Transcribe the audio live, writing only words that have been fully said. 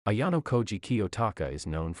Ayanokoji Kiyotaka is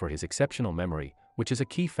known for his exceptional memory, which is a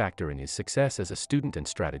key factor in his success as a student and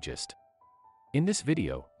strategist. In this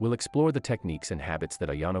video, we'll explore the techniques and habits that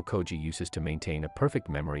Ayanokoji uses to maintain a perfect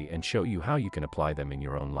memory and show you how you can apply them in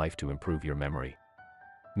your own life to improve your memory.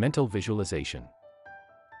 Mental visualization.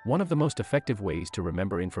 One of the most effective ways to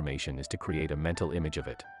remember information is to create a mental image of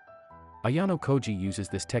it. Ayanokoji uses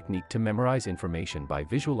this technique to memorize information by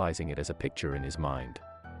visualizing it as a picture in his mind.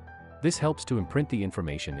 This helps to imprint the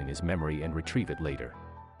information in his memory and retrieve it later.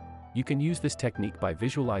 You can use this technique by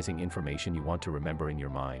visualizing information you want to remember in your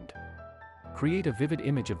mind. Create a vivid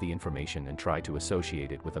image of the information and try to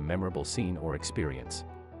associate it with a memorable scene or experience.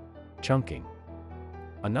 Chunking.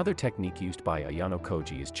 Another technique used by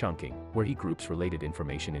Ayanokoji is chunking, where he groups related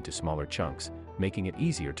information into smaller chunks, making it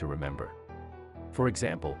easier to remember. For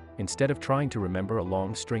example, instead of trying to remember a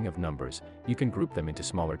long string of numbers, you can group them into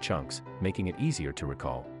smaller chunks, making it easier to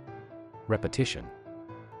recall. Repetition.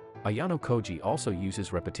 Ayanokoji also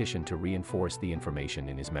uses repetition to reinforce the information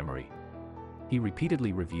in his memory. He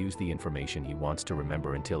repeatedly reviews the information he wants to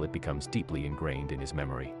remember until it becomes deeply ingrained in his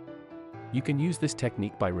memory. You can use this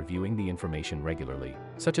technique by reviewing the information regularly,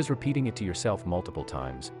 such as repeating it to yourself multiple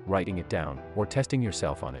times, writing it down, or testing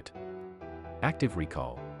yourself on it. Active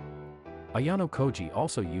recall. Ayanokoji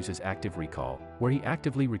also uses active recall, where he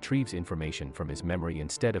actively retrieves information from his memory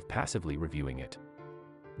instead of passively reviewing it.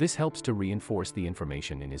 This helps to reinforce the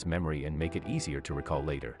information in his memory and make it easier to recall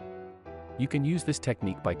later. You can use this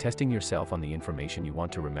technique by testing yourself on the information you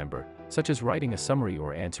want to remember, such as writing a summary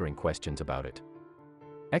or answering questions about it.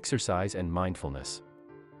 Exercise and mindfulness.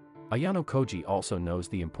 Ayanokoji also knows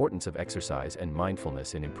the importance of exercise and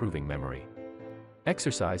mindfulness in improving memory.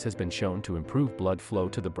 Exercise has been shown to improve blood flow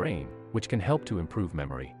to the brain, which can help to improve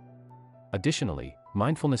memory. Additionally,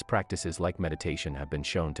 mindfulness practices like meditation have been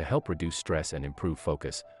shown to help reduce stress and improve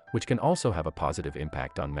focus, which can also have a positive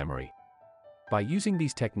impact on memory. By using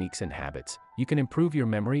these techniques and habits, you can improve your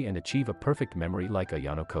memory and achieve a perfect memory like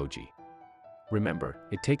Ayanokoji. Remember,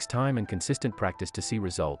 it takes time and consistent practice to see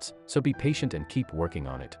results, so be patient and keep working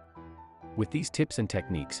on it. With these tips and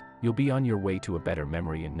techniques, you'll be on your way to a better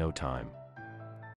memory in no time.